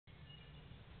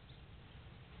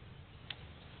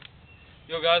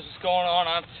Yo guys, what's going on?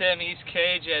 I'm Tim, he's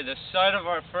KJ. The start of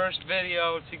our first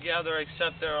video together,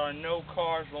 except there are no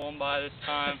cars rolling by this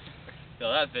time.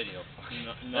 Yo, that video.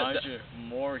 Nigel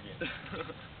Morgan.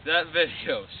 That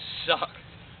video sucked.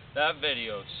 That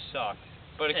video sucked.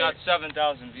 But it got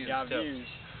 7,000 views too.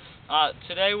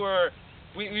 Today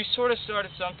we sort of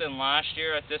started something last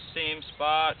year at this same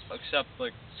spot, except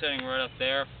like sitting right up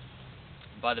there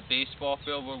by the baseball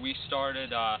field where we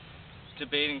started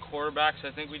debating quarterbacks.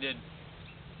 I think we did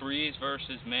Brees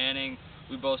versus Manning.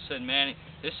 We both said Manning.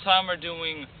 This time we're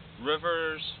doing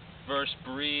Rivers versus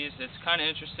Brees. It's kind of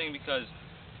interesting because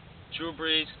Drew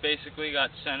Brees basically got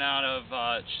sent out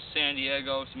of San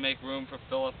Diego to make room for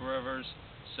Philip Rivers.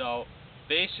 So,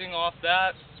 basing off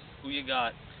that, who you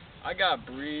got? I got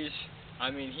Brees.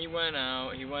 I mean, he went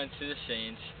out, he went to the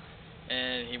Saints,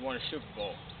 and he won a Super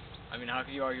Bowl. I mean, how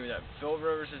could you argue with that? Philip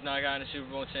Rivers has not gotten a Super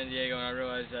Bowl in San Diego, and I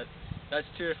realize that that's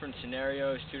two different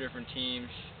scenarios, two different teams,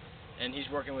 and he's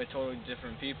working with totally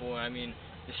different people. I mean,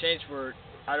 the Saints were,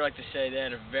 I'd like to say, they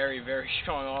had a very, very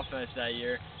strong offense that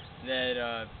year. They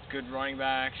had good running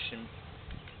backs, and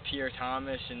Pierre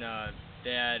Thomas, and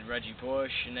they had Reggie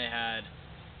Bush, and they had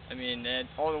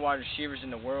all the wide receivers in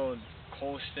the world,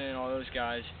 Colston, all those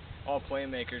guys, all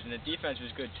playmakers, and the defense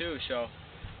was good too. So,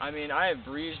 I mean, I have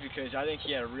Brees because I think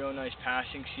he had a real nice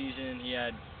passing season. He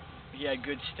had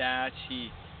good stats.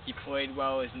 He played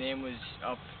well. His name was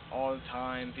up all the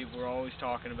time. People were always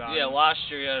talking about him. Yeah, last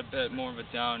year he had a bit more of a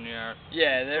down year.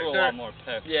 Yeah, threw a lot more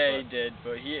picks. Yeah, he did,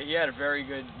 but he had a very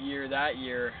good year that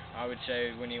year, I would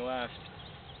say, when he left.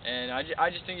 And I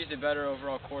just think he's a better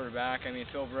overall quarterback. I mean,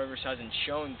 Philip Rivers hasn't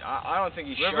shown. I don't think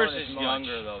he's shown as much. Rivers is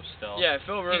younger though, still. Yeah,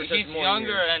 Philip Rivers has more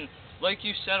younger, years. and like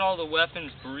you said, all the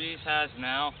weapons Brees has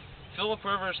now. Philip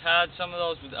Rivers had some of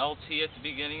those with LT at the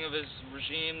beginning of his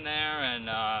regime there, and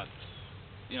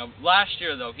last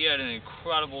year though he had an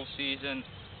incredible season.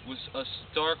 Was a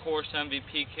dark horse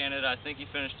MVP candidate. I think he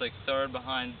finished like third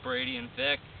behind Brady and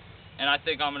Vic, and I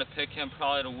think I'm gonna pick him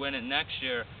probably to win it next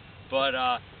year. But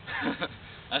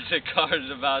as the car's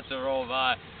about to roll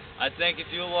by, I think if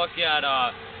you look at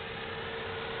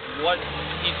what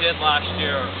he did last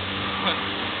year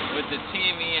with the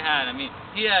team he had, I mean,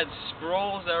 he had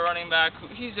Sproles at running back.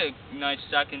 He's a nice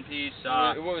second piece.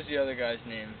 What was the other guy's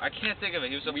name? I can't think of it.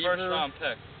 He was a Weaver? first-round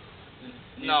pick.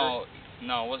 No,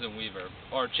 it wasn't Weaver.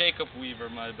 Or Jacob Weaver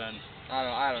might have been.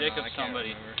 I don't know. Jacob I can't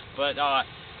somebody. remember. But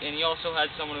and he also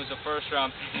had someone who was a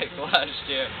first-round pick last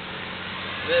year.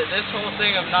 This whole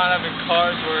thing of not having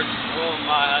cars rolling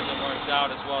by hasn't worked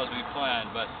out as well as we planned.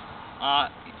 But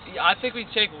I think we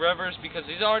take Rivers because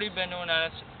he's already been to an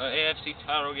AFC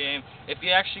title game. If he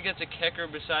actually gets a kicker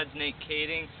besides Nate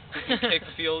Kading, who can kick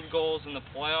field goals in the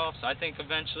playoffs, I think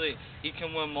eventually he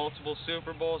can win multiple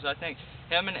Super Bowls. I think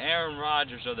him and Aaron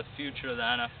Rodgers are the future of the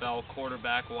NFL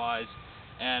quarterback-wise.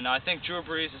 And I think Drew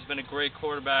Brees has been a great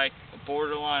quarterback, a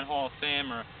borderline Hall of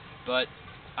Famer. But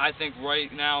I think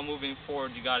right now, moving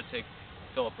forward, you got to take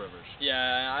Philip Rivers.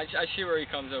 Yeah, I see where he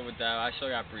comes up with that. I still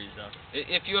got Brees though.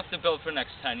 If you have to build for the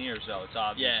next 10 years though, it's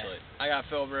obviously. Yeah, I got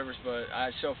Philip Rivers, but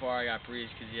so far I got Brees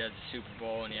because he had the Super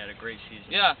Bowl and he had a great season.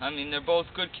 Yeah, I mean, they're both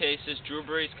good cases. Drew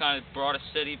Brees kind of brought a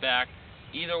city back.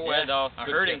 Either way though. A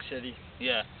hurting city.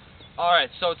 Yeah. Alright,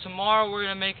 so tomorrow we're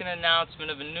going to make an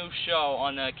announcement of a new show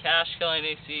on the Cash Killing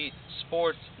AC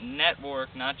Sports Network,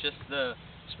 not just the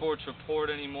Sports Report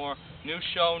anymore. New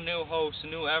show, new host,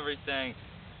 new everything.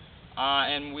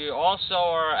 And we also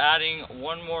are adding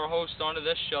one more host onto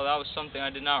this show. That was something I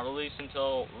did not release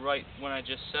until right when I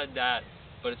just said that.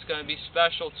 But it's going to be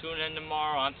special. Tune in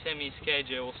tomorrow. I'm Tim, he's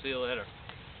KJ. We'll see you later.